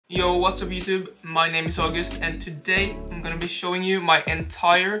Yo, what's up YouTube? My name is August and today I'm gonna be showing you my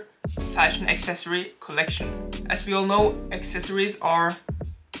entire fashion accessory collection. As we all know, accessories are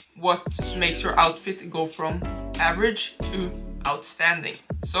what makes your outfit go from average to outstanding.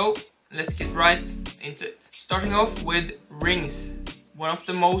 So let's get right into it. Starting off with rings. One of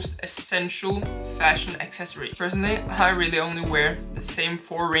the most essential fashion accessory. Personally, I really only wear the same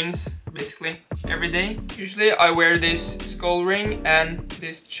 4 rings basically every day. Usually I wear this skull ring and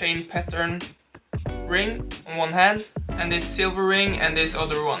this chain pattern ring on one hand, and this silver ring and this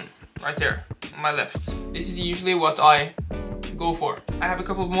other one right there on my left. This is usually what I go for. I have a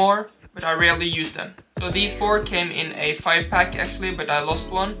couple more, but I rarely use them. So these 4 came in a 5-pack actually, but I lost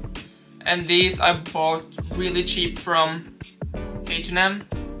one. And these I bought really cheap from H&M.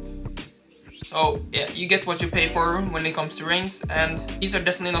 So yeah, you get what you pay for when it comes to rings, and these are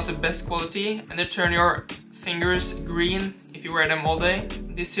definitely not the best quality and they turn your fingers green if you wear them all day.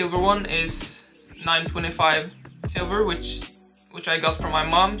 This silver one is 925 silver, which I got from my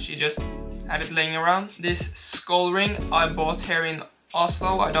mom. She just had it laying around. This skull ring I bought here in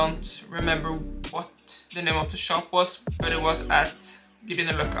Oslo. I don't remember what the name of the shop was, but it was at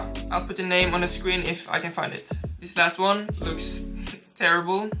Carabiner. I'll put the name on the screen if I can find it. This last one looks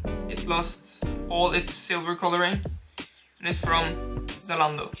terrible. It lost all its silver coloring and it's from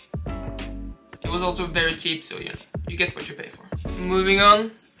Zalando. It was also very cheap, so you know, you get what you pay for. Moving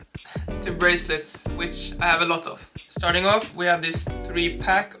on to bracelets, which I have a lot of. Starting off, we have this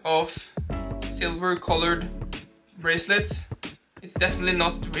 3-pack of silver colored bracelets. It's definitely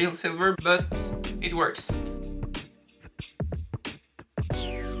not real silver, but it works.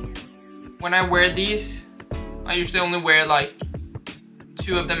 When I wear these, I usually only wear like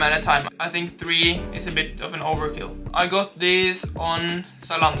 2 of them at a time. I think 3 is a bit of an overkill. I got these on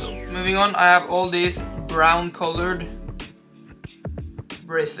Zalando. Moving on, I have all these brown colored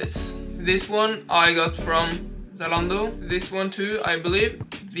bracelets. This one I got from Zalando. This one too, I believe.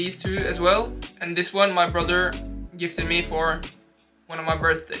 These 2 as well. And this one my brother gifted me for one of my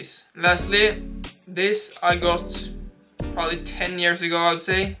birthdays. Lastly, this I got probably 10 years ago, I would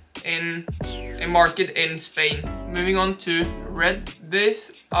say, in a market in Spain. Moving on to red.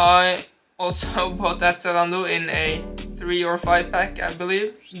 This I also bought at Zalando in a 3 or 5-pack, I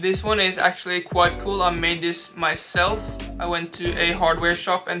believe. This one is actually quite cool. I made this myself. I went to a hardware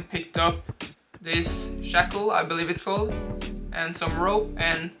shop and picked up this shackle, I believe it's called, and some rope,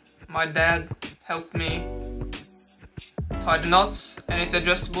 and my dad helped me tie the knots, and it's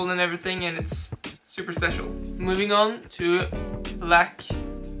adjustable and everything, and it's super special. Moving on to black.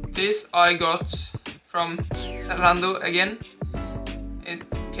 This I got from Zalando again. It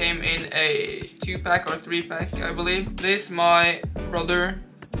came in a 2-pack or 3-pack, I believe. This my brother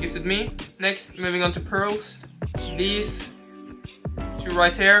gifted me. Next, moving on to pearls. These 2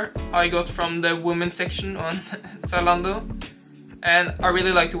 right here I got from the women's section on Zalando, and I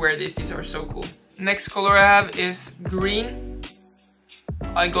really like to wear these. These are so cool. Next color I have is green.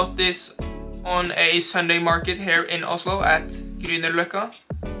 I got this on a Sunday market here in Oslo at Grünerløkka,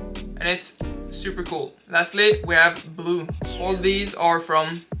 and it's super cool. Lastly, we have blue. All these are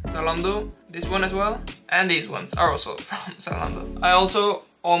from Zalando. This one as well, and these ones are also from Zalando. I also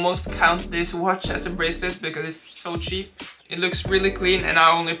almost count this watch as a bracelet because it's so cheap. It looks really clean, and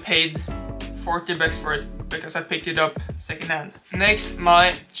I only paid 40 bucks for it because I picked it up secondhand. Next,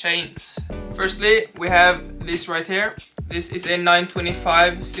 my chains. Firstly, we have this right here. This is a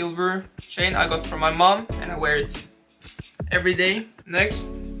 925 silver chain I got from my mom, and I wear it every day. Next,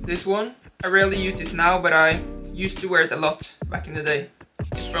 this one. I rarely use this now, but I used to wear it a lot back in the day.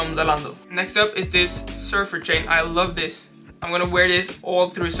 It's from Zalando. Next up is this surfer chain. I love this. I'm gonna wear this all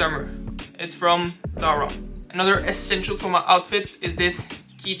through summer. It's from Zara. Another essential for my outfits is this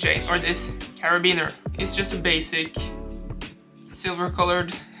keychain, or this carabiner. It's just a basic silver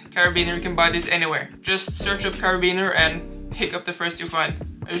colored carabiner. You can buy this anywhere. Just search up carabiner and pick up the first you find.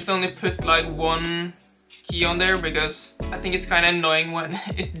 I just only put like 1 key on there because I think it's kind of annoying when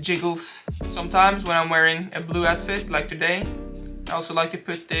it jiggles sometimes when I'm wearing a blue outfit like today. I also like to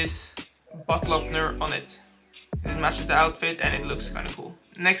put this bottle opener on it. It matches the outfit and it looks kind of cool.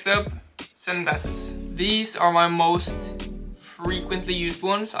 Next up, sunglasses. These are my most frequently used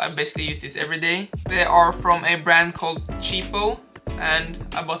ones. I basically use this every day. They are from a brand called Cheapo, and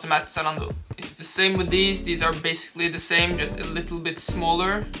I bought them at Zalando. It's the same with these. These are basically the same, just a little bit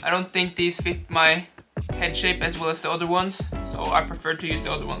smaller. I don't think these fit my head shape as well as the other ones, so I prefer to use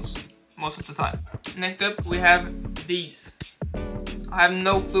the other ones most of the time. Next up, we have these. I have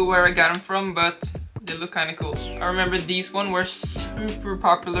no clue where I got them from, but they look kind of cool. I remember these ones were super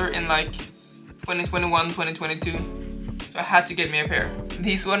popular in like 2021, 2022. So I had to get me a pair.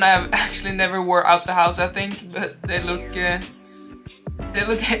 These one I have actually never wore out the house, I think, but they look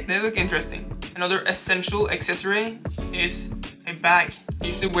interesting. Another essential accessory is a bag. I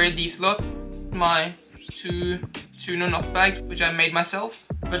usually wear these a lot. My two tuna nut bags, which I made myself.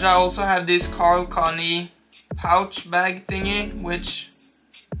 But I also have this Carl Connie pouch bag thingy, which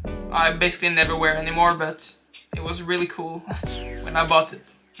I basically never wear anymore, but it was really cool when I bought it.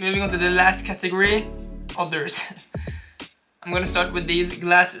 Moving on to the last category, others. I'm gonna start with these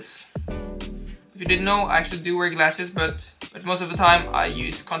glasses. If you didn't know, I actually do wear glasses, but most of the time I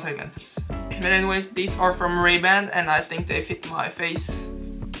use contact lenses. But anyways, these are from Ray-Ban and I think they fit my face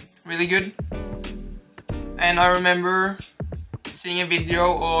really good. And I remember seeing a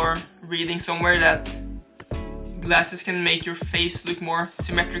video or reading somewhere that glasses can make your face look more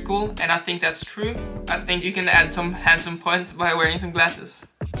symmetrical, and I think that's true. I think you can add some handsome points by wearing some glasses.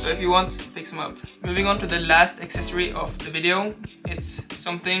 So if you want, pick some up. Moving on to the last accessory of the video. It's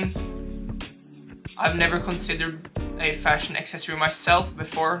something I've never considered a fashion accessory myself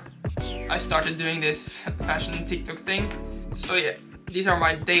before I started doing this fashion TikTok thing. So yeah, these are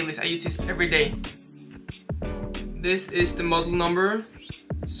my dailies. I use this every day. This is the model number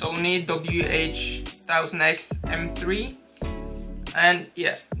Sony WH-1000X M3, and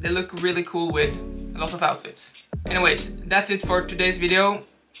yeah, they look really cool with a lot of outfits. Anyways, that's it for today's video.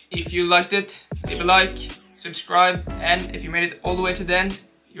 If you liked it, leave a like, subscribe, and if you made it all the way to the end,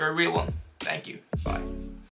 you're a real one. Thank you. Bye.